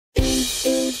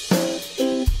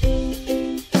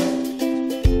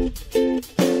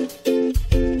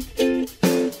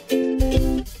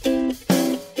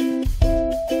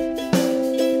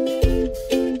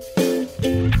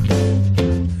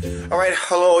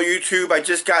Hello YouTube, I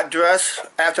just got dressed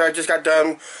after I just got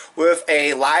done with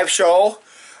a live show.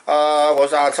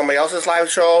 Was on somebody else's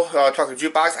live show, talking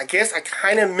jukebox. I guess I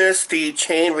kind of missed the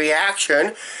chain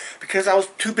reaction because I was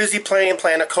too busy playing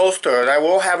Planet Coaster. And I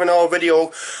will have another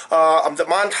video, the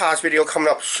montage video coming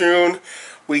up soon.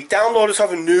 We downloaded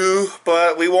something new,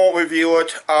 but we won't review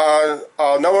it on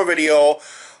another video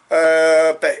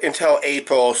until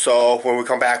April. So when we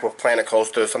come back with Planet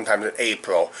Coaster sometime in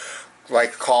April,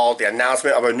 like called the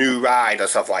announcement of a new ride or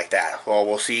stuff like that. Well,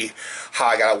 we'll see how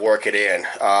I gotta work it in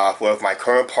with my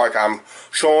current park I'm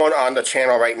showing on the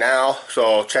channel right now.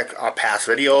 So check our past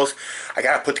videos. I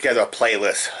gotta put together a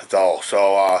playlist though,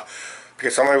 so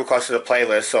because somebody requested a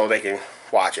playlist so they can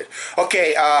watch it.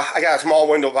 Okay, I got a small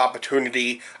window of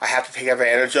opportunity I have to take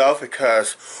advantage of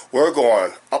because we're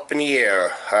going up in the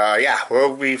air. Yeah,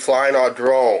 we'll be flying our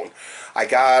drone. I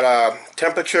got a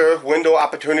temperature window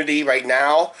opportunity right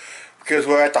now because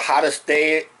we're at the hottest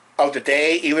day of the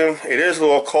day. Even it is a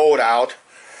little cold out,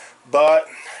 but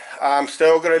I'm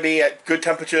still going to be at good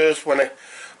temperatures when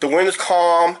the wind is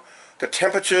calm. The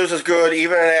temperatures is good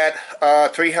even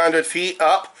at 300 feet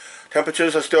up.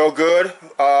 Temperatures are still good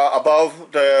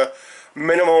above the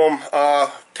minimum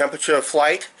temperature of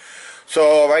flight.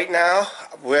 So right now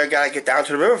we're going to get down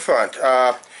to the riverfront.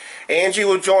 Angie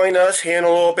will join us here in a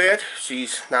little bit.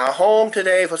 She's not home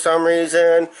today for some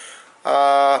reason.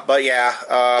 But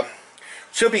yeah,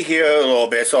 she'll be here in a little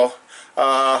bit, so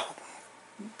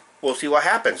we'll see what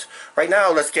happens. Right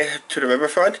now, let's get to the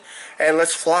riverfront and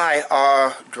let's fly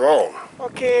our drone.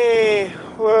 Okay,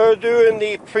 we're doing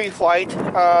the pre-flight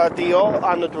deal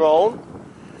on the drone.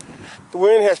 The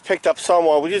wind has picked up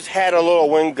somewhat. We just had a little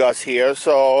wind gust here,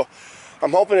 so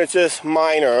I'm hoping it's just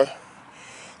minor.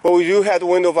 But we do have the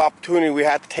window of opportunity. We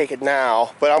have to take it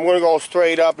now. But I'm going to go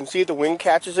straight up and see if the wind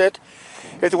catches it.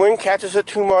 If the wind catches it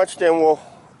too much, then we'll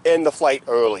end the flight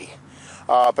early.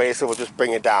 Basically, we'll just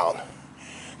bring it down.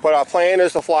 But our plan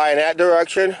is to fly in that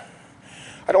direction.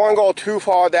 I don't want to go too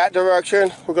far that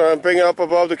direction. We're going to bring it up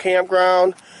above the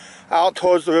campground, out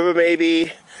towards the river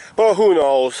maybe. But who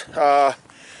knows?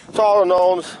 It's all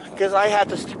unknowns because I have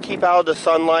to keep out of the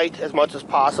sunlight as much as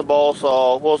possible.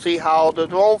 So we'll see how the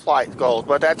drone flight goes.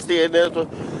 But that's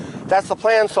the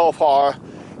plan so far.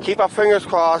 Keep our fingers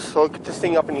crossed so we'll get this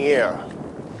thing up in the air.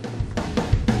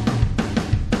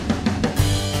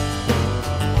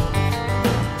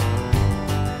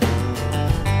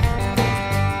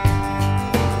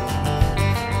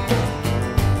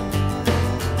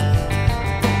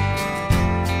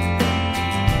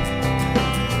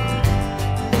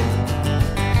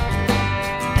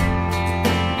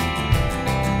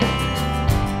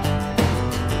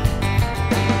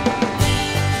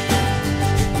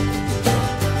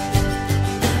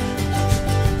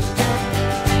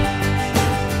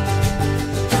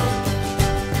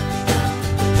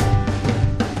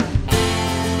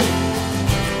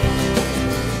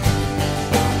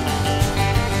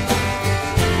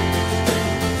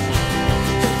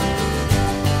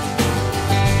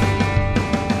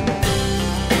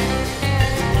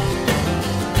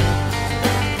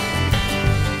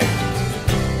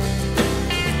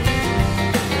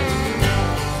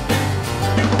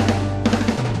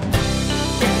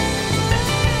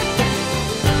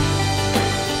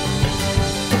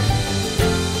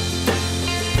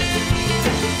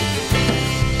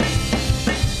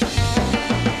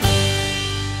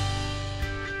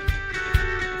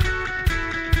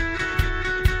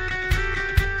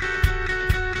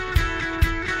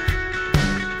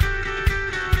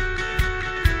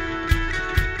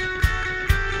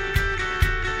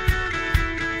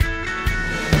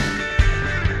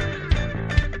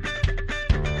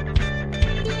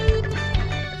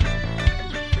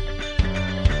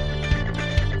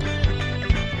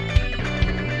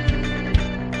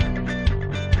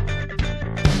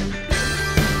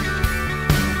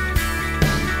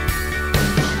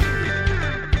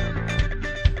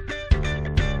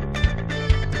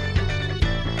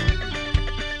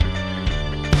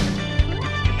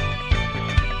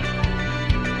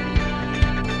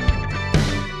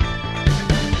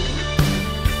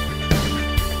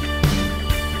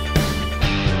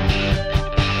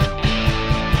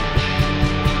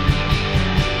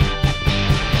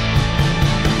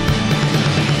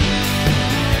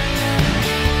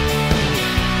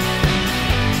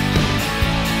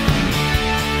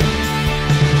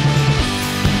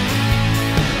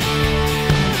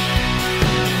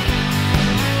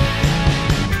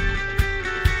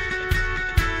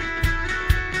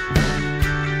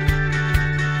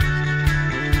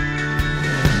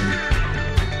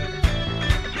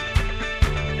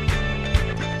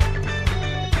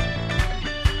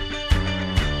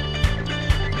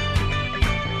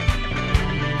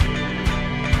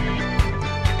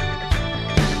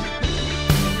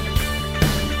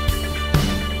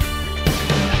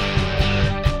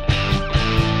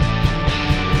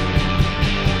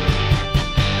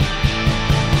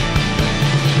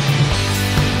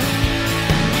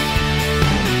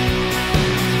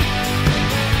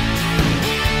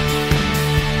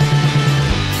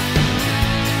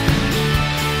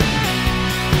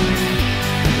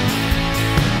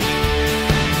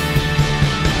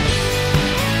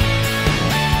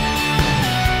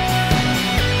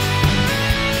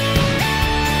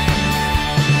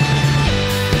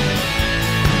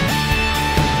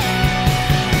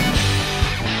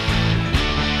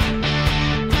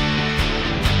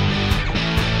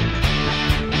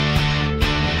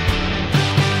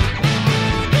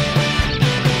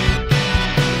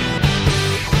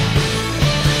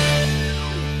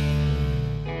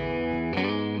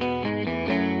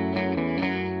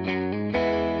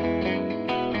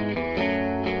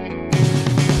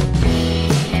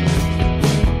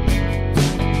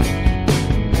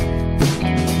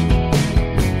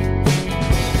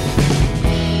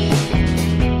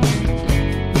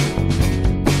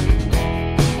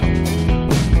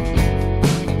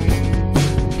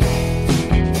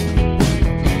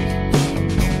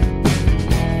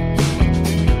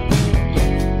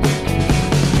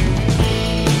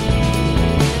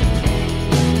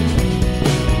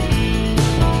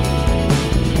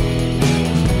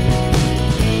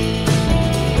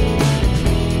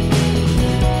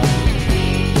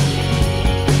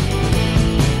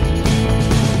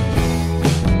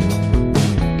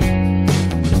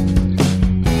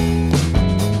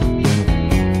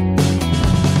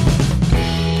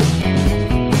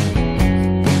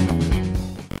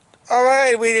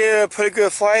 tonight we did a pretty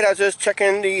good flight. I was just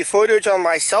checking the footage on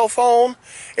my cell phone.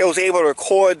 It was able to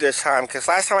record this time, because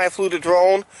last time I flew the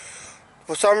drone,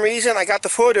 for some reason I got the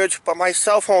footage, but my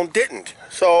cell phone didn't.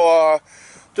 So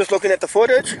just looking at the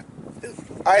footage,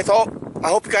 I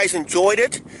hope you guys enjoyed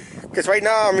it, because right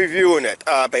now I'm reviewing it,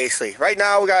 basically. Right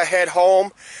now we gotta head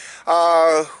home.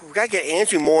 We gotta get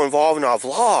Angie more involved in our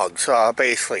vlogs,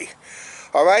 basically.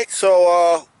 Alright,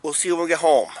 so we'll see you when we get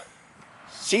home.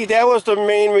 See, that was the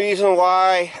main reason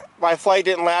why my flight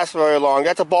didn't last very long.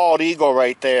 That's a bald eagle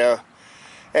right there.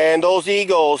 And those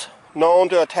eagles known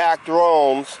to attack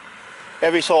drones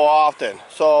every so often.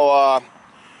 So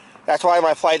that's why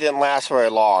my flight didn't last very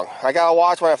long. I gotta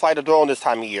watch when I fly the drone this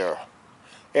time of year.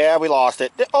 Yeah, we lost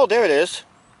it. Oh, there it is.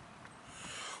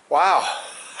 Wow,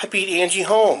 I beat Angie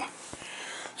home.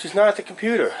 She's not at the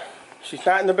computer. She's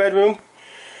not in the bedroom.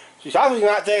 She's obviously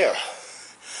not there.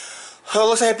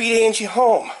 Looks like I beat Angie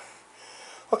home.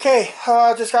 Okay,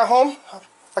 just got home.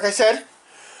 Like I said,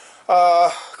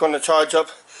 going to charge up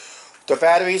the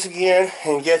batteries again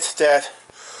and get that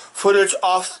footage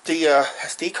off the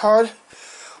SD card.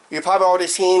 You've probably already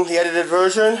seen the edited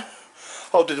version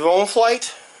of the drone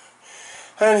flight.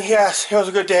 And yes, it was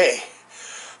a good day.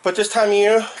 But this time of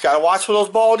year, gotta watch for those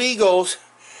bald eagles,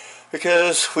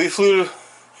 because we flew,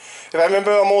 if I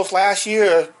remember almost last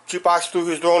year, Jukebox flew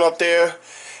his drone up there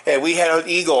and we had an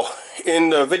eagle in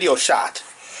the video shot,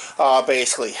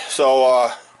 basically.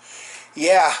 So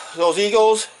yeah, those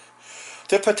eagles,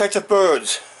 they're protective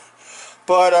birds,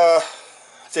 but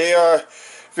they are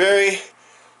very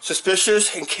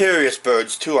suspicious and curious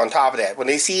birds too. On top of that, when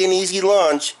they see an easy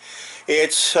lunch,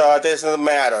 it's doesn't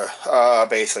matter,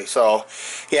 basically. So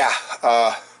yeah,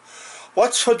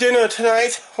 what's for dinner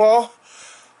tonight? Well,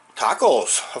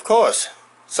 tacos, of course.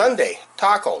 Sunday,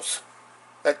 tacos.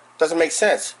 That doesn't make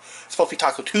sense. It's supposed to be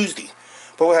Taco Tuesday,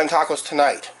 but we're having tacos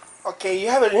tonight. Okay, you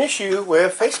have an issue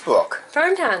with Facebook.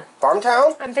 Farmtown.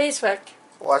 Farmtown? On Facebook.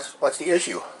 What's the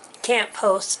issue? Can't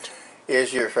post.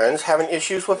 Is your friends having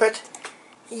issues with it?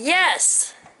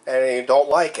 Yes. And you don't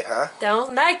like it, huh?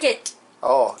 Don't like it.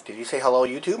 Oh, did you say hello,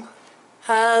 YouTube?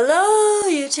 Hello,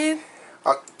 YouTube.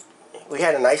 We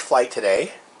had a nice flight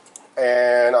today,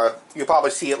 and you'll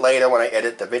probably see it later when I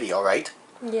edit the video, right?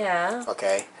 Yeah.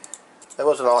 Okay. That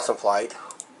was an awesome flight.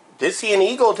 Did see an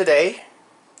eagle today.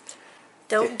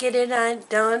 Don't get it on.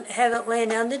 Don't have it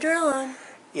land on the drone.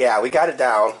 Yeah, we got it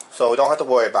down, so we don't have to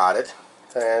worry about it.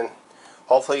 And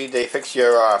hopefully they fix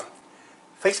your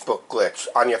Facebook glitch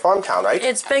on your Farmtown, right?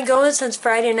 It's been going since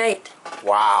Friday night.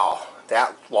 Wow,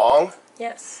 that long?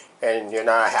 Yes. And you're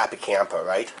not a happy camper,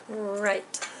 right?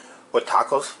 Right. Would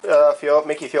tacos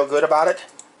make you feel good about it?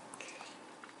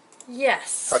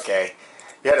 Yes. Okay.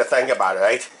 You had to think about it,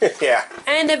 right? Yeah.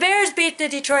 And the Bears beat the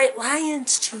Detroit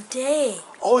Lions today.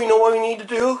 Oh, you know what we need to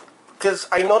do? Because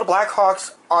I know the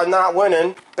Blackhawks are not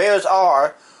winning. Bears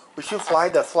are. We should fly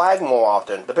the flag more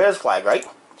often. The Bears flag, right?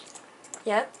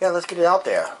 Yep. Yeah, let's get it out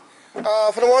there.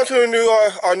 For the ones who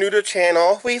are new to the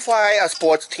channel, we fly a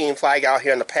sports team flag out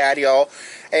here in the patio.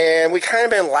 And we kind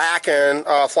of been lacking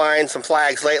flying some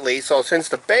flags lately. So since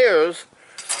the Bears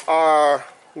are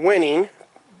winning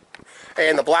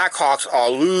and the Blackhawks are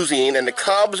losing and the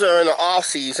Cubs are in the off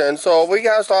season, so we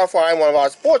gotta start flying one of our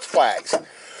sports flags.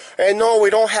 And no, we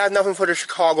don't have nothing for the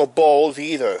Chicago Bulls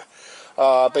either,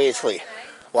 basically.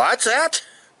 What's that?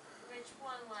 Which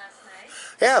won last night?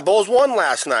 Yeah, Bulls won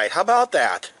last night. How about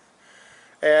that?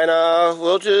 And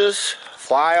we'll just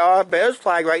fly our Bears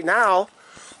flag right now.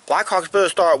 Blackhawks better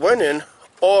start winning,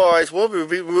 or we'll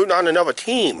be rooting on another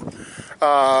team.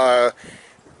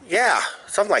 Yeah,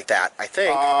 something like that, I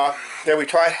think. Then we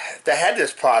tried to had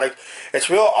this product. It's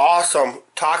real awesome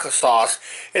taco sauce.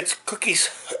 It's cookies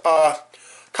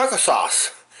taco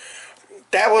sauce.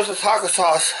 That was a taco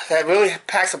sauce that really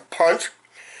packs a punch.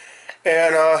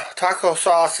 And taco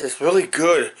sauce is really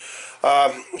good.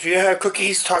 If you have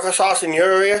cookies taco sauce in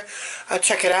your area,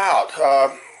 check it out.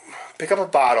 Pick up a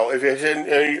bottle if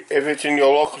it's in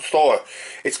your local store.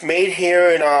 It's made here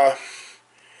in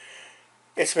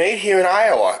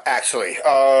Iowa, actually.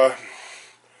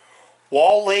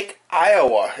 Wall Lake,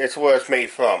 Iowa. It's where it's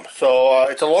made from. So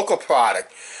it's a local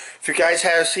product. If you guys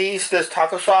have sees this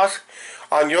taco sauce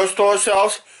on your store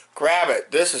shelves, grab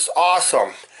it. This is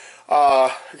awesome.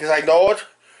 Because I know it,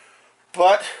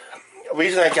 but the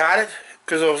reason I got it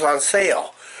because it was on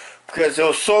sale. Because it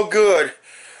was so good,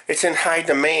 it's in high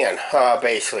demand,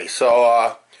 basically.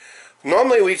 So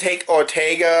normally we take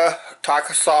Ortega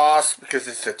taco sauce because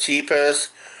it's the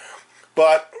cheapest,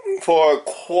 but for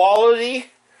quality,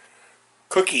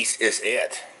 cookies is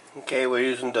it. Okay, we're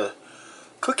using the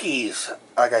cookies,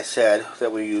 like I said,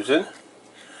 that we're using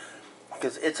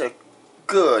because it's a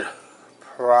good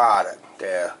product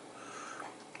there.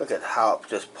 Look at how it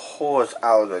just pours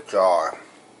out of the jar.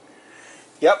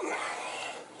 Yep,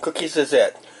 cookies is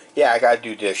it. Yeah, I gotta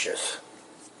do dishes.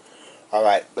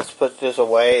 Alright, let's put this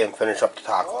away and finish up the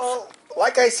tacos. Well,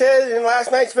 like I said in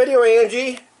last night's video,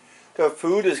 Angie, the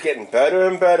food is getting better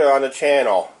and better on the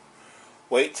channel.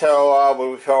 Wait till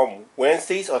when we film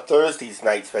Wednesdays or Thursdays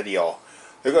night's video.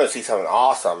 You're going to see something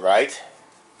awesome, right?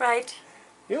 Right.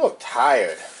 You look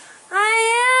tired.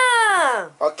 I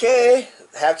am. Okay,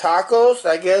 have tacos,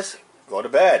 I guess. Go to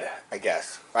bed, I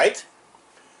guess. Right?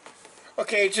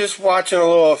 Okay, just watching a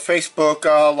little Facebook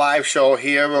live show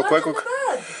here real quick.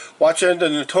 Watching the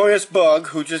notorious bug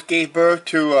who just gave birth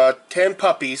to 10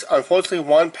 puppies. Unfortunately,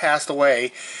 one passed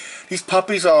away. These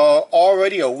puppies are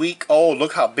already a week old.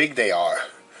 Look how big they are.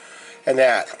 And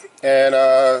that. And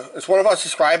it's one of our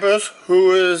subscribers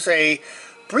who is a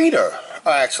breeder,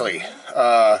 actually.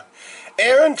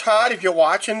 Aaron Todd, if you're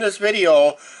watching this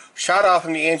video, shout out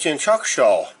from the Angie and Chuck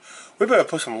show. We better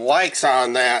put some likes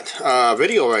on that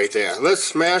video right there. Let's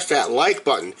smash that like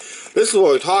button. This is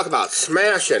what we talk about,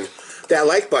 smashing that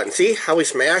like button. See how we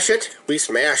smash it? We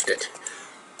smashed it.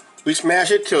 We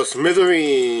smashed it till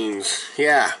smithereens.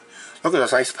 Yeah. Look at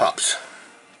those nice pups.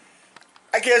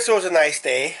 I guess it was a nice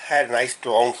day. Had a nice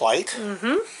drone flight.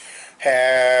 You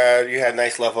had a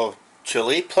nice level of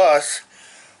chili plus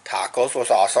tacos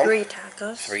was awesome. 3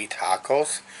 tacos. 3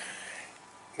 tacos.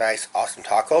 Nice, awesome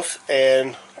tacos.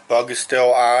 And bug is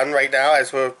still on right now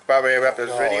as we're about ready to wrap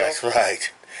this video. That's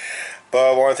right.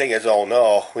 But one thing is, oh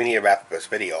no, we need to wrap up this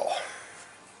video.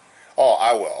 Oh,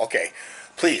 I will. Okay.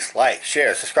 Please like,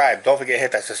 share, subscribe. Don't forget to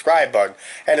hit that subscribe button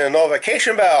and the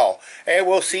notification bell. And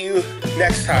we'll see you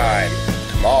next time.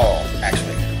 Tomorrow,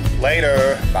 actually.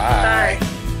 Later. Bye. Bye.